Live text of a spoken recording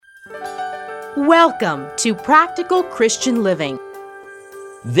Welcome to Practical Christian Living.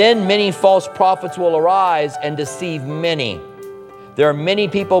 Then many false prophets will arise and deceive many. There are many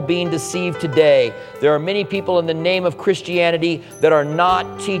people being deceived today. There are many people in the name of Christianity that are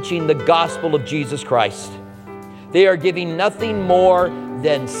not teaching the gospel of Jesus Christ. They are giving nothing more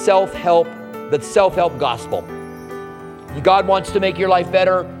than self-help, the self-help gospel. God wants to make your life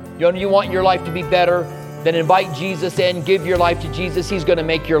better. You want your life to be better, then invite Jesus in, give your life to Jesus. He's going to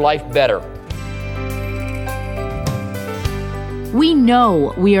make your life better. We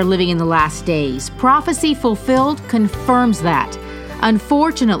know we are living in the last days. Prophecy fulfilled confirms that.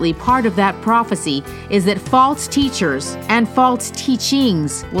 Unfortunately, part of that prophecy is that false teachers and false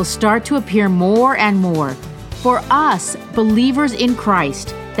teachings will start to appear more and more. For us, believers in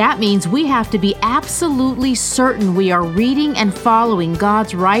Christ, that means we have to be absolutely certain we are reading and following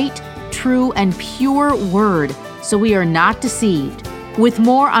God's right, true, and pure word, so we are not deceived. With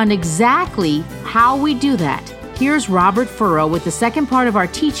more on exactly how we do that, here's Robert Furrow with the second part of our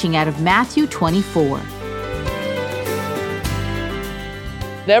teaching out of Matthew 24.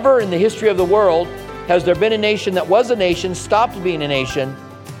 Never in the history of the world has there been a nation that was a nation, stopped being a nation,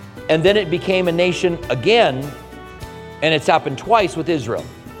 and then it became a nation again, and it's happened twice with Israel.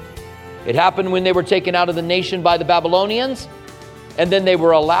 It happened when they were taken out of the nation by the Babylonians, and then they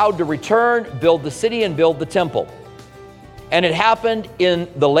were allowed to return, build the city, and build the temple. And it happened in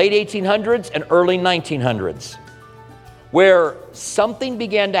the late 1800s and early 1900s, where something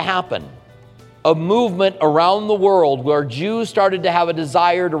began to happen, a movement around the world where Jews started to have a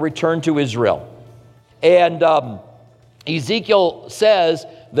desire to return to Israel. And Ezekiel says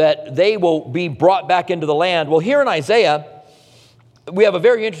that they will be brought back into the land. Well, here in Isaiah, we have a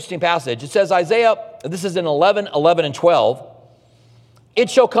very interesting passage. It says, Isaiah, this is in 11 and 12, "It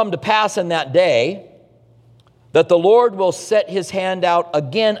shall come to pass in that day that the Lord will set his hand out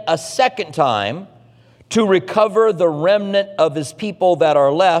again a second time to recover the remnant of his people that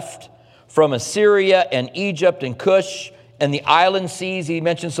are left from Assyria and Egypt and Cush and the island seas." He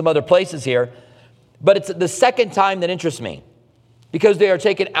mentioned some other places here. But it's the second time that interests me, because they are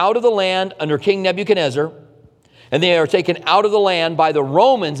taken out of the land under King Nebuchadnezzar, and they are taken out of the land by the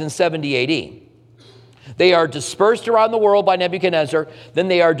Romans in 70 AD. They are dispersed around the world by Nebuchadnezzar. Then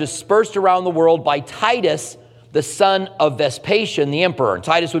they are dispersed around the world by Titus, the son of Vespasian, the emperor. And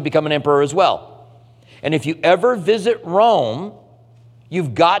Titus would become an emperor as well. And if you ever visit Rome,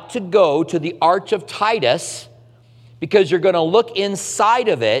 you've got to go to the Arch of Titus, because you're going to look inside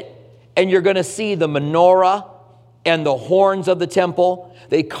of it and you're going to see the menorah and the horns of the temple.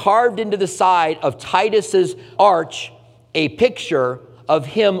 They carved into the side of Titus's arch a picture of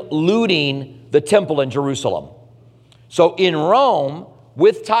him looting the temple in Jerusalem. So in Rome,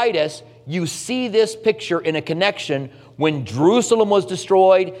 with Titus, you see this picture in a connection when Jerusalem was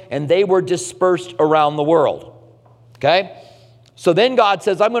destroyed and they were dispersed around the world. Okay? So then God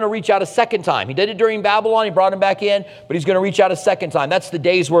says, I'm going to reach out a second time. He did it during Babylon. He brought them back in, but he's going to reach out a second time. That's the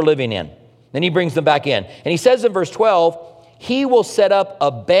days we're living in. Then he brings them back in. And he says in verse 12, he will set up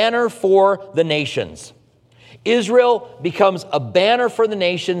a banner for the nations. Israel becomes a banner for the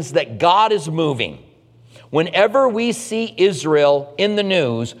nations that God is moving. Whenever we see Israel in the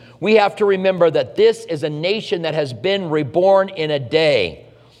news, we have to remember that this is a nation that has been reborn in a day.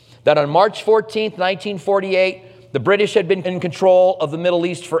 That on March 14th, 1948, the British had been in control of the Middle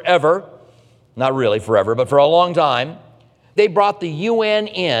East forever. Not really forever, but for a long time. They brought the UN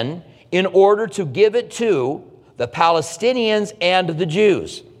in order to give it to the Palestinians and the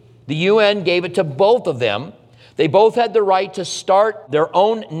Jews. The UN gave it to both of them. They both had the right to start their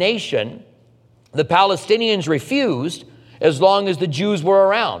own nation. The Palestinians refused as long as the Jews were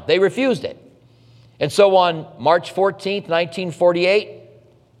around. They refused it. And so on March 14th, 1948,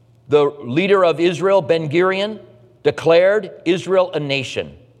 the leader of Israel, Ben-Gurion, declared Israel a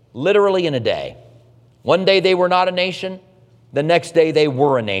nation, literally in a day. One day they were not a nation. The next day they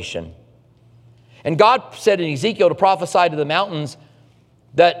were a nation. And God said in Ezekiel to prophesy to the mountains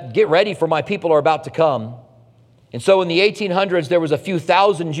that get ready, for my people are about to come. And so in the 1800s, there was a few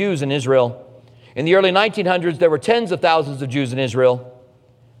thousand Jews in Israel. In the early 1900s, there were tens of thousands of Jews in Israel.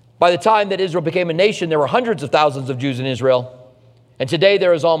 By the time that Israel became a nation, there were hundreds of thousands of Jews in Israel. And today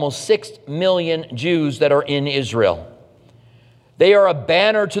there is almost 6 million Jews that are in Israel. They are a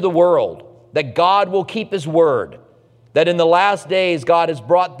banner to the world that God will keep his word, that in the last days God has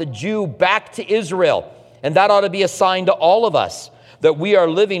brought the Jew back to Israel. And that ought to be a sign to all of us that we are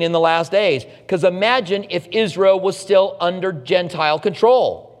living in the last days. Because imagine if Israel was still under Gentile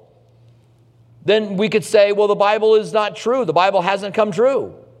control. Then we could say, well, the Bible is not true. The Bible hasn't come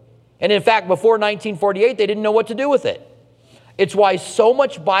true. And in fact, before 1948, they didn't know what to do with it. It's why so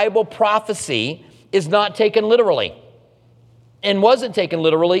much Bible prophecy is not taken literally and wasn't taken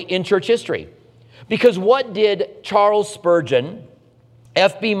literally in church history. Because what did Charles Spurgeon,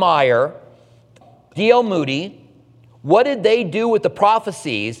 F.B. Meyer, D.L. Moody, what did they do with the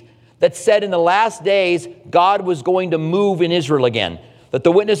prophecies that said in the last days God was going to move in Israel again? That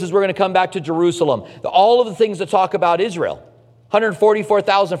the witnesses were going to come back to Jerusalem. All of the things that talk about Israel.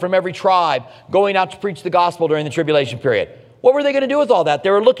 144,000 from every tribe going out to preach the gospel during the tribulation period. What were they going to do with all that?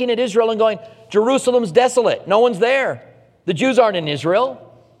 They were looking at Israel and going, Jerusalem's desolate. No one's there. The Jews aren't in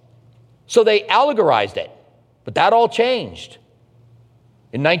Israel. So they allegorized it. But that all changed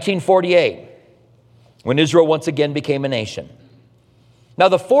in 1948 when Israel once again became a nation. Now,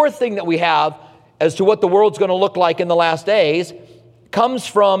 the fourth thing that we have as to what the world's going to look like in the last days comes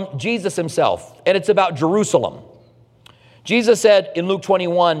from Jesus himself, and it's about Jerusalem. Jesus said in Luke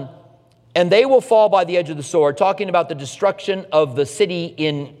 21, and they will fall by the edge of the sword, talking about the destruction of the city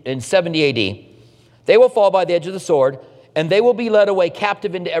in 70 AD. They will fall by the edge of the sword, and they will be led away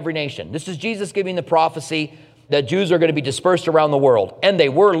captive into every nation. This is Jesus giving the prophecy that Jews are going to be dispersed around the world. And they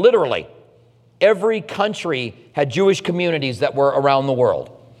were literally. Every country had Jewish communities that were around the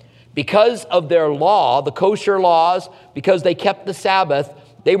world. Because of their law, the kosher laws, because they kept the Sabbath,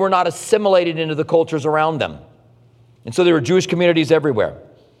 they were not assimilated into the cultures around them. And so there were Jewish communities everywhere.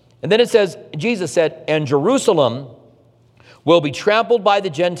 And then it says, Jesus said, and Jerusalem will be trampled by the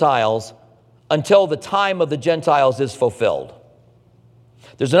Gentiles until the time of the Gentiles is fulfilled.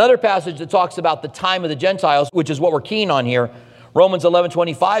 There's another passage that talks about the time of the Gentiles, which is what we're keen on here. Romans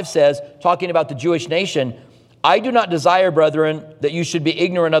 11:25 says, talking about the Jewish nation, I do not desire, brethren, that you should be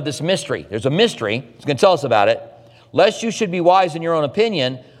ignorant of this mystery. There's a mystery. He's going to tell us about it. Lest you should be wise in your own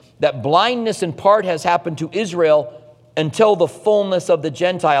opinion, that blindness in part has happened to Israel until the fullness of the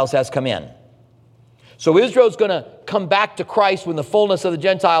Gentiles has come in. So Israel's going to come back to Christ when the fullness of the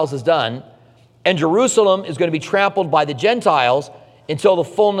Gentiles is done, and Jerusalem is going to be trampled by the Gentiles until the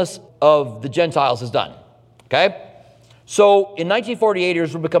fullness of the Gentiles is done. Okay? So in 1948,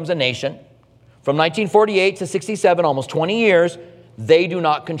 Israel becomes a nation. From 1948 to 67, almost 20 years, they do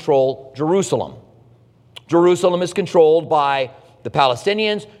not control Jerusalem. Jerusalem is controlled by the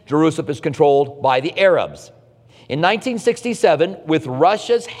Palestinians. Jerusalem is controlled by the Arabs. In 1967, with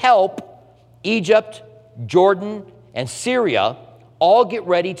Russia's help, Egypt, Jordan, and Syria all get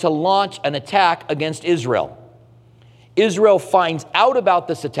ready to launch an attack against Israel. Israel finds out about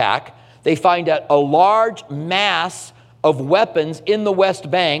this attack. They find out a large mass of weapons in the West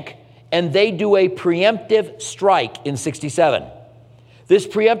Bank, and they do a preemptive strike in 67. This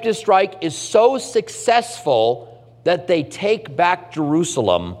preemptive strike is so successful that they take back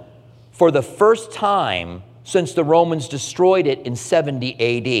Jerusalem for the first time since the Romans destroyed it in 70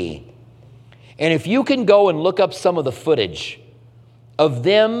 AD. And if you can go and look up some of the footage of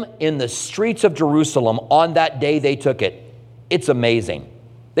them in the streets of Jerusalem on that day they took it, it's amazing.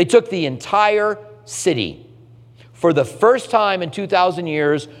 They took the entire city. For the first time in 2,000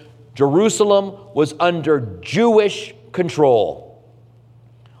 years, Jerusalem was under Jewish control.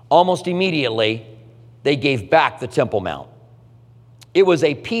 Almost immediately, they gave back the Temple Mount. It was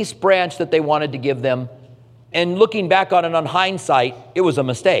a peace branch that they wanted to give them. And looking back on it on hindsight, it was a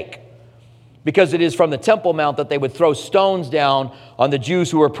mistake. Because it is from the Temple Mount that they would throw stones down on the Jews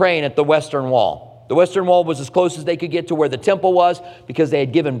who were praying at the Western Wall. The Western Wall was as close as they could get to where the temple was because they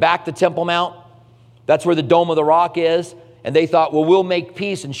had given back the Temple Mount. That's where the Dome of the Rock is. And they thought, well, we'll make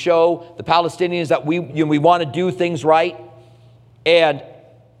peace and show the Palestinians that we want to do things right. And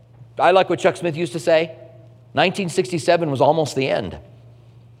I like what Chuck Smith used to say. 1967 was almost the end.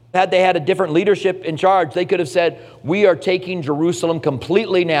 Had they had a different leadership in charge, they could have said, we are taking Jerusalem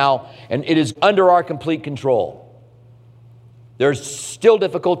completely now, and it is under our complete control. There's still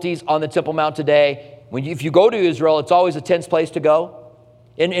difficulties on the Temple Mount today. If you go to Israel, it's always a tense place to go.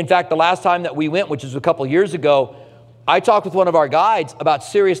 In fact, the last time that we went, which was a couple of years ago, I talked with one of our guides about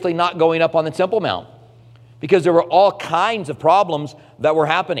seriously not going up on the Temple Mount because there were all kinds of problems that were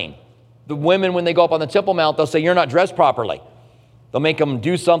happening. The women, when they go up on the Temple Mount, they'll say, you're not dressed properly. They'll make them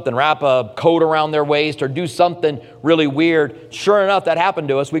do something, wrap a coat around their waist or do something really weird. Sure enough, that happened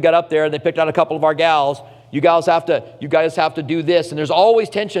to us. We got up there and they picked out a couple of our gals. You guys have to do this. And there's always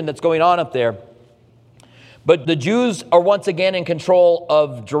tension that's going on up there. But the Jews are once again in control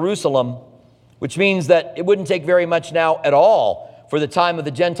of Jerusalem, which means that it wouldn't take very much now at all for the time of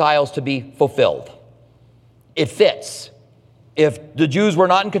the Gentiles to be fulfilled. It fits. If the Jews were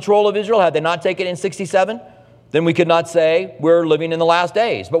not in control of Israel, had they not taken it in 67, then we could not say we're living in the last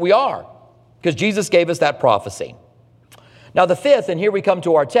days. But we are, because Jesus gave us that prophecy. Now the fifth, and here we come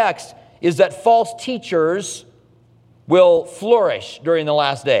to our text, is that false teachers will flourish during the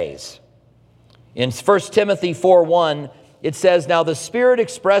last days. In 1 Timothy 4:1, it says, "Now the Spirit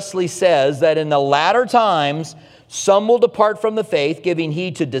expressly says that in the latter times some will depart from the faith, giving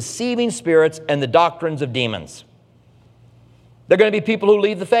heed to deceiving spirits and the doctrines of demons." There are going to be people who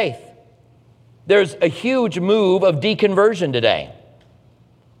leave the faith. There's a huge move of deconversion today.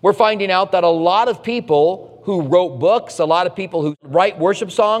 We're finding out that a lot of people who wrote books, a lot of people who write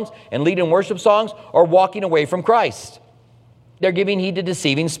worship songs and lead in worship songs are walking away from Christ. They're giving heed to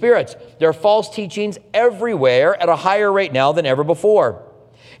deceiving spirits. There are false teachings everywhere at a higher rate now than ever before.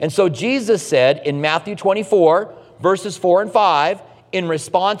 And so Jesus said in Matthew 24, verses 4 and 5, in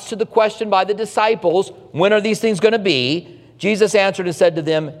response to the question by the disciples, when are these things going to be? Jesus answered and said to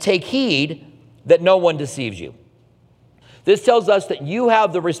them, "Take heed that no one deceives you." This tells us that you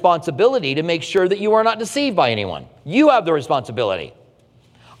have the responsibility to make sure that you are not deceived by anyone. You have the responsibility.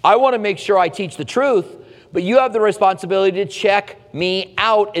 I want to make sure I teach the truth, but you have the responsibility to check me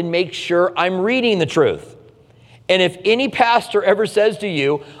out and make sure I'm reading the truth. And if any pastor ever says to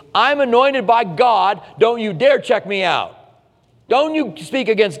you, "I'm anointed by God, don't you dare check me out. Don't you speak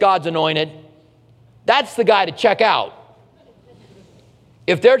against God's anointed," that's the guy to check out.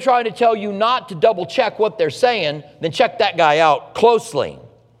 If they're trying to tell you not to double check what they're saying, then check that guy out closely.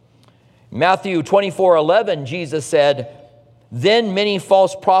 Matthew 24:11, Jesus said, "Then many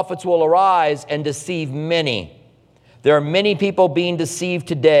false prophets will arise and deceive many." There are many people being deceived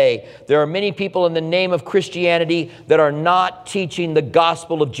today. There are many people in the name of Christianity that are not teaching the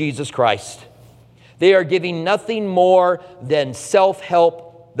gospel of Jesus Christ. They are giving nothing more than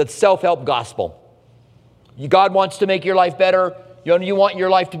self-help, the self-help gospel. God wants to make your life better. You want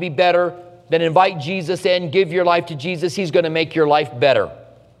your life to be better, then invite Jesus in, give your life to Jesus. He's going to make your life better.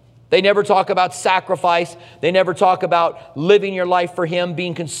 They never talk about sacrifice. They never talk about living your life for Him,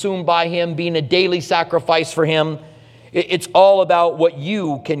 being consumed by Him, being a daily sacrifice for Him. It's all about what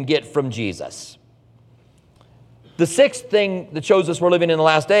you can get from Jesus. The sixth thing that shows us we're living in the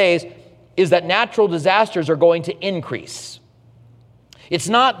last days is that natural disasters are going to increase. It's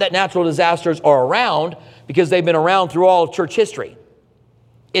not that natural disasters are around because they've been around through all of church history.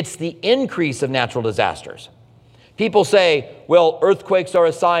 It's the increase of natural disasters. People say, well, earthquakes are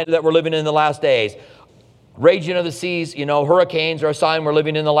a sign that we're living in the last days. Raging of the seas, hurricanes are a sign we're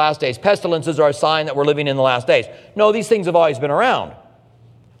living in the last days. Pestilences are a sign that we're living in the last days. No, these things have always been around.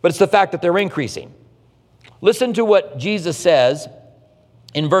 But it's the fact that they're increasing. Listen to what Jesus says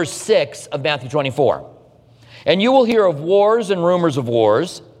in verse 6 of Matthew 24. "And you will hear of wars and rumors of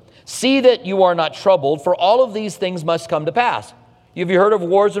wars. See that you are not troubled, for all of these things must come to pass." Have you heard of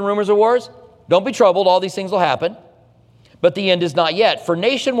wars and rumors of wars? Don't be troubled. All these things will happen. But the end is not yet. For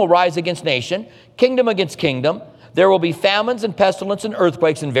nation will rise against nation, kingdom against kingdom. There will be famines and pestilence and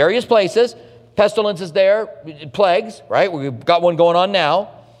earthquakes in various places. Pestilence is there, plagues, right? We've got one going on now.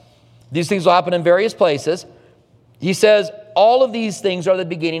 These things will happen in various places. He says, all of these things are the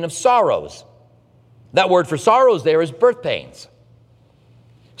beginning of sorrows. That word for sorrows there is birth pains.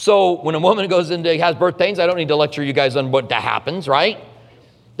 So when a woman has birth pains, I don't need to lecture you guys on what that happens, right?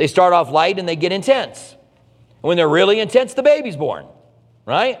 They start off light and they get intense. When they're really intense, the baby's born,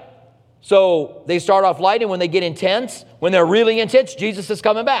 right? So they start off light, and when they get intense, when they're really intense, Jesus is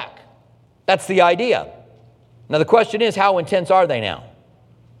coming back. That's the idea. Now the question is, how intense are they now?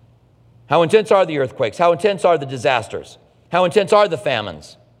 How intense are the earthquakes? How intense are the disasters? How intense are the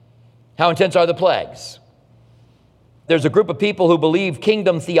famines? How intense are the plagues? There's a group of people who believe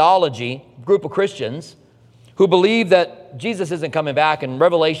kingdom theology, a group of Christians, who believe that Jesus isn't coming back and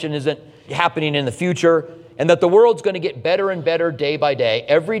Revelation isn't happening in the future, and that the world's going to get better and better day by day.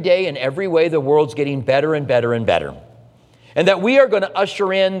 Every day in every way, the world's getting better and better and better. And that we are going to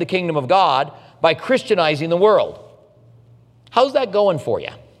usher in the kingdom of God by Christianizing the world. How's that going for you?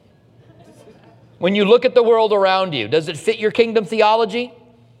 When you look at the world around you, does it fit your kingdom theology?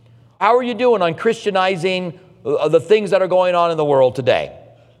 How are you doing on Christianizing the things that are going on in the world today?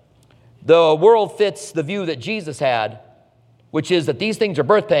 The world fits the view that Jesus had, which is that these things are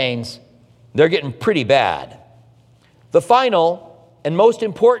birth pains. They're getting pretty bad. The final and most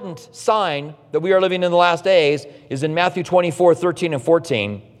important sign that we are living in the last days is in Matthew 24:13 and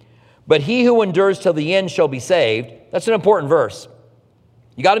 14. "But he who endures till the end shall be saved." That's an important verse.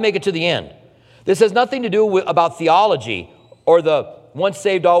 You got to make it to the end. This has nothing to do about theology or the once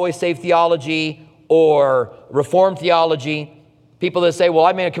saved, always saved theology or Reformed theology. People that say, well,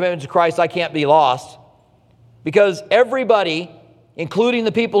 I made a commitment to Christ, I can't be lost. Because everybody, including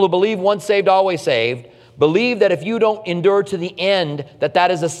the people who believe once saved, always saved, believe that if you don't endure to the end,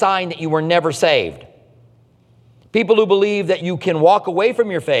 that is a sign that you were never saved. People who believe that you can walk away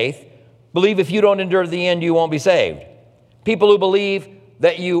from your faith, believe if you don't endure to the end, you won't be saved. People who believe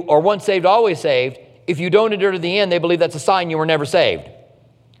that you are once saved, always saved, if you don't endure to the end, they believe that's a sign you were never saved.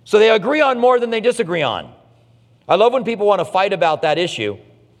 So they agree on more than they disagree on. I love when people want to fight about that issue.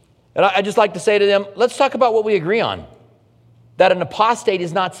 And I just like to say to them, let's talk about what we agree on. That an apostate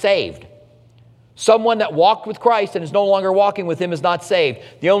is not saved. Someone that walked with Christ and is no longer walking with him is not saved.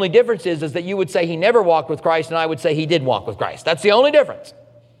 The only difference is that you would say he never walked with Christ and I would say he did walk with Christ. That's the only difference.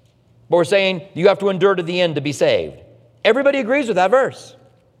 But we're saying you have to endure to the end to be saved. Everybody agrees with that verse.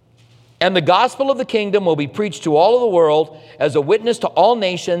 And the gospel of the kingdom will be preached to all of the world as a witness to all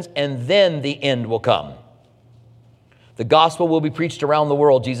nations, and then the end will come. The gospel will be preached around the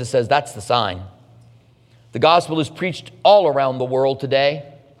world. Jesus says that's the sign. The gospel is preached all around the world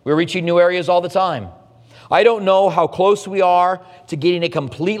today. We're reaching new areas all the time. I don't know how close we are to getting it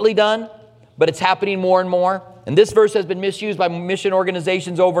completely done, but it's happening more and more. And this verse has been misused by mission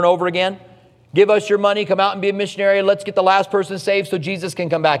organizations over and over again. Give us your money, come out and be a missionary. Let's get the last person saved so Jesus can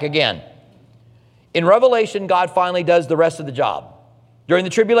come back again. In Revelation, God finally does the rest of the job. During the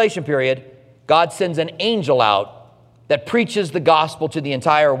tribulation period, God sends an angel out that preaches the gospel to the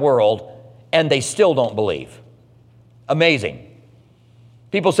entire world, and they still don't believe. Amazing.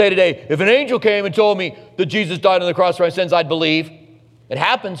 People say today, if an angel came and told me that Jesus died on the cross for my sins, I'd believe. It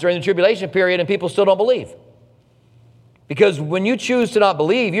happens during the tribulation period, and people still don't believe. Because when you choose to not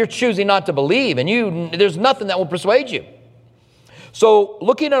believe, you're choosing not to believe, and there's nothing that will persuade you. So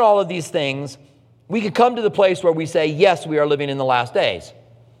looking at all of these things, we could come to the place where we say, yes, we are living in the last days.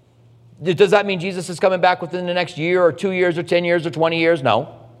 Does that mean Jesus is coming back within the next year or 2 years or 10 years or 20 years?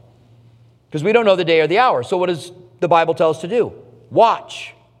 No. Because we don't know the day or the hour. So what does the Bible tell us to do?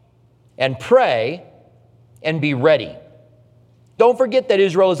 Watch and pray and be ready. Don't forget that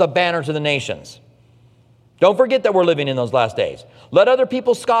Israel is a banner to the nations. Don't forget that we're living in those last days. Let other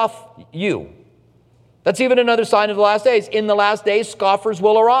people scoff you. That's even another sign of the last days. In the last days, scoffers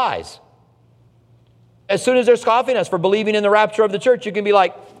will arise. As soon as they're scoffing us for believing in the rapture of the church, you can be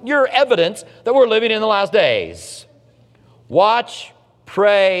like, you're evidence that we're living in the last days. Watch,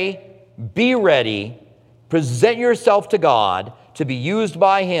 pray, be ready, present yourself to God to be used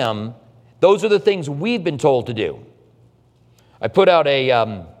by Him. Those are the things we've been told to do. I put out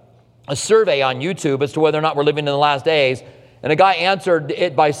a survey on YouTube as to whether or not we're living in the last days, and a guy answered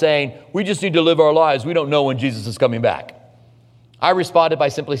it by saying, we just need to live our lives. We don't know when Jesus is coming back. I responded by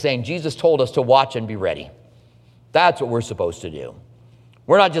simply saying, Jesus told us to watch and be ready. That's what we're supposed to do.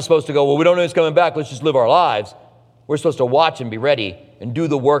 We're not just supposed to go, well, we don't know he's coming back, let's just live our lives. We're supposed to watch and be ready and do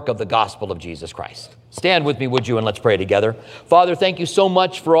the work of the gospel of Jesus Christ. Stand with me, would you, and let's pray together. Father, thank you so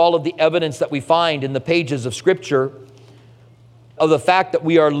much for all of the evidence that we find in the pages of Scripture of the fact that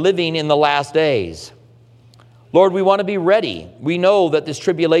we are living in the last days. Lord, we want to be ready. We know that this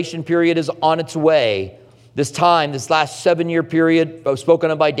tribulation period is on its way. This time, this last 7-year period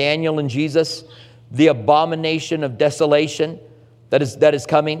spoken of by Daniel and Jesus, the abomination of desolation that is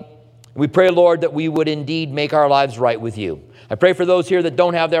coming. We pray, Lord, that we would indeed make our lives right with you. I pray for those here that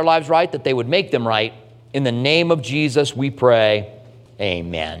don't have their lives right, that they would make them right. In the name of Jesus, we pray.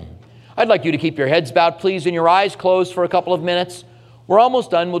 Amen. I'd like you to keep your heads bowed, please, and your eyes closed for a couple of minutes. We're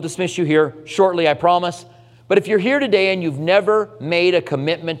almost done. We'll dismiss you here shortly, I promise. But if you're here today and you've never made a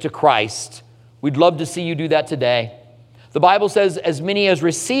commitment to Christ, we'd love to see you do that today. The Bible says, as many as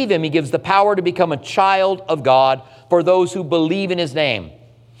receive Him, He gives the power to become a child of God for those who believe in His name.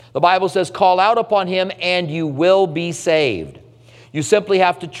 The Bible says, call out upon Him and you will be saved. You simply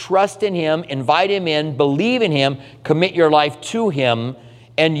have to trust in Him, invite Him in, believe in Him, commit your life to Him,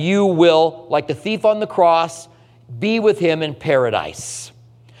 and you will, like the thief on the cross, be with Him in paradise.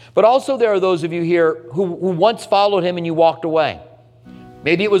 But also there are those of you here who once followed Him and you walked away.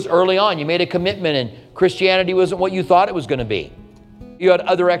 Maybe it was early on. You made a commitment and Christianity wasn't what you thought it was going to be. You had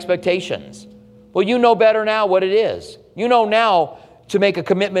other expectations. Well, you know better now what it is. You know now to make a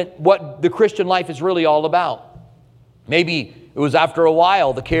commitment what the Christian life is really all about. Maybe it was after a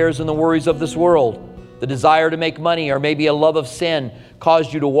while the cares and the worries of this world, the desire to make money, or maybe a love of sin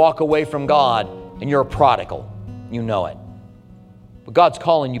caused you to walk away from God and you're a prodigal. You know it. But God's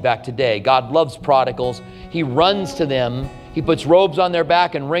calling you back today. God loves prodigals. He runs to them. He puts robes on their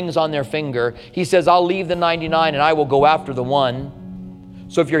back and rings on their finger. He says, I'll leave the 99 and I will go after the one.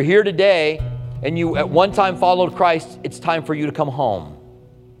 So if you're here today and you at one time followed Christ, it's time for you to come home.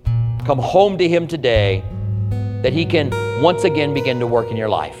 Come home to Him today that He can once again begin to work in your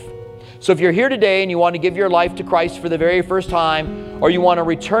life. So if you're here today and you want to give your life to Christ for the very first time, or you want to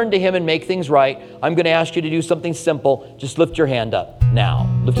return to Him and make things right, I'm going to ask you to do something simple. Just lift your hand up now.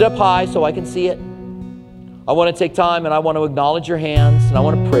 Lift it up high so I can see it. I want to take time and I want to acknowledge your hands and I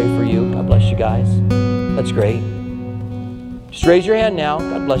want to pray for you. God bless you guys. That's great. Just raise your hand now.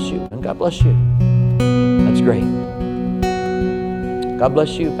 God bless you, and God bless you. That's great. God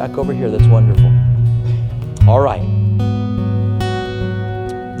bless you. Back over here. That's wonderful. All right.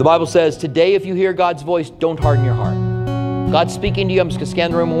 The Bible says, today if you hear God's voice, don't harden your heart. God's speaking to you. I'm just going to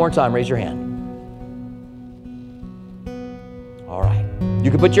scan the room one more time. Raise your hand. All right. You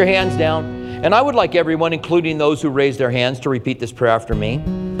can put your hands down. And I would like everyone, including those who raised their hands, to repeat this prayer after me.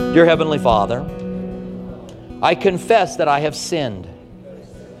 Dear Heavenly Father, I confess that I have sinned.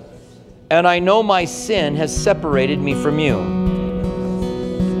 And I know my sin has separated me from you.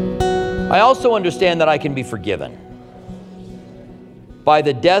 I also understand that I can be forgiven by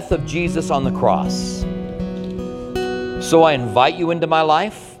the death of Jesus on the cross. So I invite you into my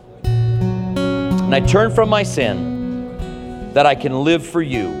life, and I turn from my sin that I can live for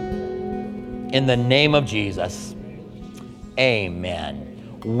you. In the name of Jesus, amen.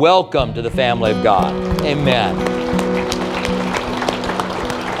 Welcome to the family of God. Amen.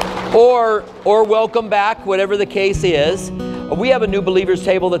 Or welcome back, whatever the case is. We have a new believers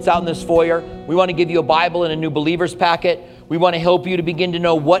table that's out in this foyer. We want to give you a Bible and a new believers packet. We want to help you to begin to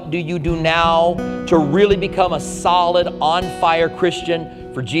know what do you do now to really become a solid, on-fire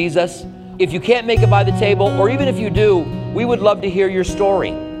Christian for Jesus. If you can't make it by the table, or even if you do, we would love to hear your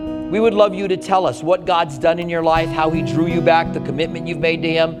story. We would love you to tell us what God's done in your life, how He drew you back, the commitment you've made to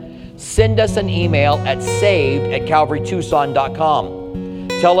Him. Send us an email at saved@calvarytucson.com.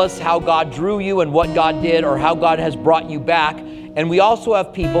 Tell us how God drew you and what God did, or how God has brought you back. And we also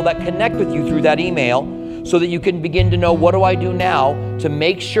have people that connect with you through that email so that you can begin to know, what do I do now to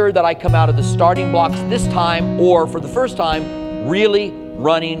make sure that I come out of the starting blocks this time, or for the first time, really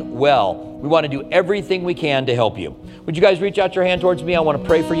running well. We want to do everything we can to help you. Would you guys reach out your hand towards me? I want to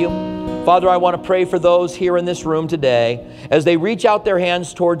pray for you. Father, I want to pray for those here in this room today as they reach out their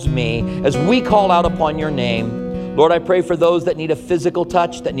hands towards me, as we call out upon your name. Lord, I pray for those that need a physical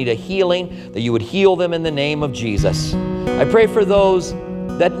touch, that need a healing, that you would heal them in the name of Jesus. I pray for those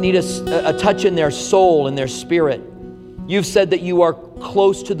that need a touch in their soul and their spirit. You've said that you are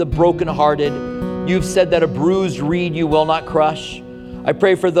close to the brokenhearted. You've said that a bruised reed you will not crush. I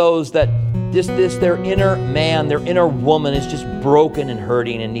pray for those that their inner man, their inner woman is just broken and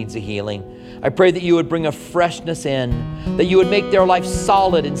hurting and needs a healing. I pray that you would bring a freshness in, that you would make their life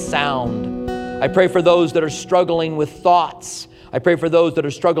solid and sound. I pray for those that are struggling with thoughts. I pray for those that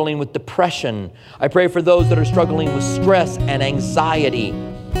are struggling with depression. I pray for those that are struggling with stress and anxiety.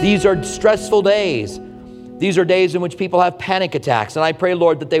 These are stressful days. These are days in which people have panic attacks. And I pray,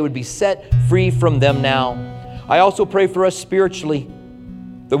 Lord, that they would be set free from them now. I also pray for us spiritually,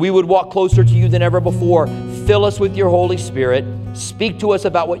 that we would walk closer to you than ever before. Fill us with your Holy Spirit. Speak to us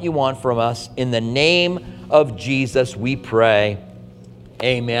about what you want from us. In the name of Jesus, we pray.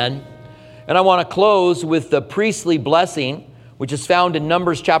 Amen. And I want to close with the priestly blessing, which is found in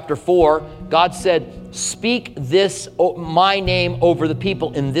Numbers chapter 4. God said, speak this, my name over the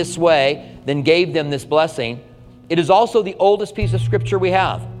people in this way, then gave them this blessing. It is also the oldest piece of scripture we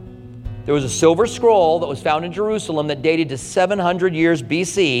have. There was a silver scroll that was found in Jerusalem that dated to 700 years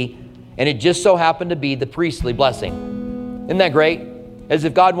BC, and it just so happened to be the priestly blessing. Isn't that great? As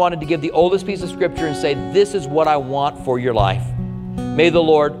if God wanted to give the oldest piece of scripture and say, this is what I want for your life. May the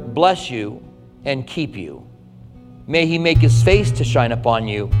Lord bless you and keep you. May He make His face to shine upon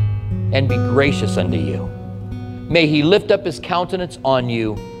you and be gracious unto you. May He lift up His countenance on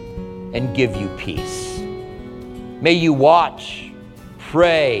you and give you peace. May you watch,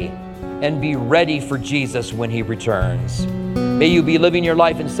 pray, and be ready for Jesus when He returns. May you be living your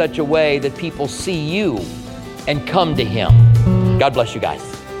life in such a way that people see you and come to Him. God bless you guys.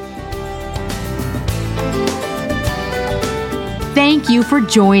 Thank you for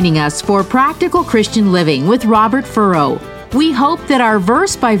joining us for Practical Christian Living with Robert Furrow. We hope that our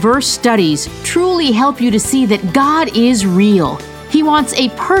verse-by-verse studies truly help you to see that God is real. He wants a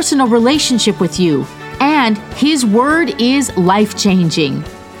personal relationship with you, and His Word is life-changing.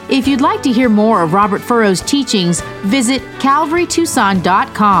 If you'd like to hear more of Robert Furrow's teachings, visit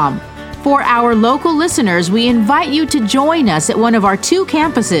calvarytucson.com. For our local listeners, we invite you to join us at one of our two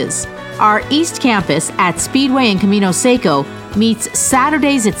campuses. Our East Campus at Speedway and Camino Seco meets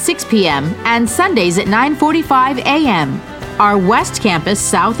Saturdays at 6 p.m. and Sundays at 9:45 a.m. Our West Campus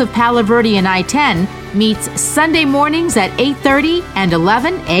south of Palo Verde and I-10 meets Sunday mornings at 8:30 and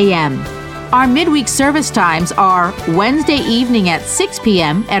 11 a.m. Our midweek service times are Wednesday evening at 6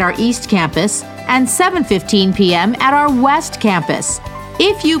 p.m. at our East Campus and 7:15 p.m. at our West Campus.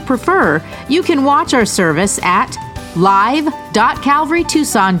 If you prefer, you can watch our service at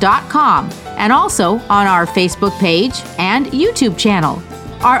live.calvarytucson.com and also on our Facebook page and YouTube channel.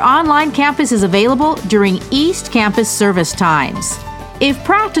 Our online campus is available during East Campus service times. If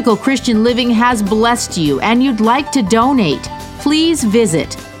Practical Christian Living has blessed you and you'd like to donate, please visit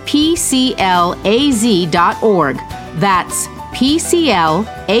PCLAZ.org. That's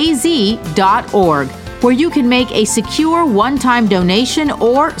PCLAZ.org, where you can make a secure one-time donation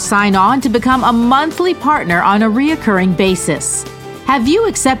or sign on to become a monthly partner on a reoccurring basis. Have you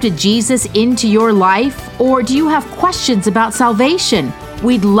accepted Jesus into your life, or do you have questions about salvation?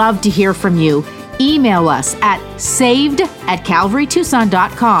 We'd love to hear from you. Email us at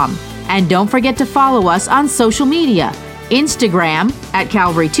saved@calvarytucson.com. And don't forget to follow us on social media, Instagram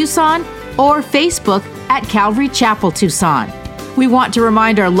 @Calvary Tucson or Facebook @Calvary Chapel Tucson. We want to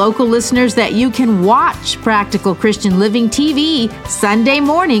remind our local listeners that you can watch Practical Christian Living TV Sunday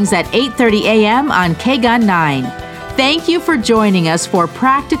mornings at 8:30 a.m. on KGUN 9. Thank you for joining us for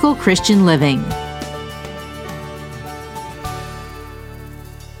Practical Christian Living.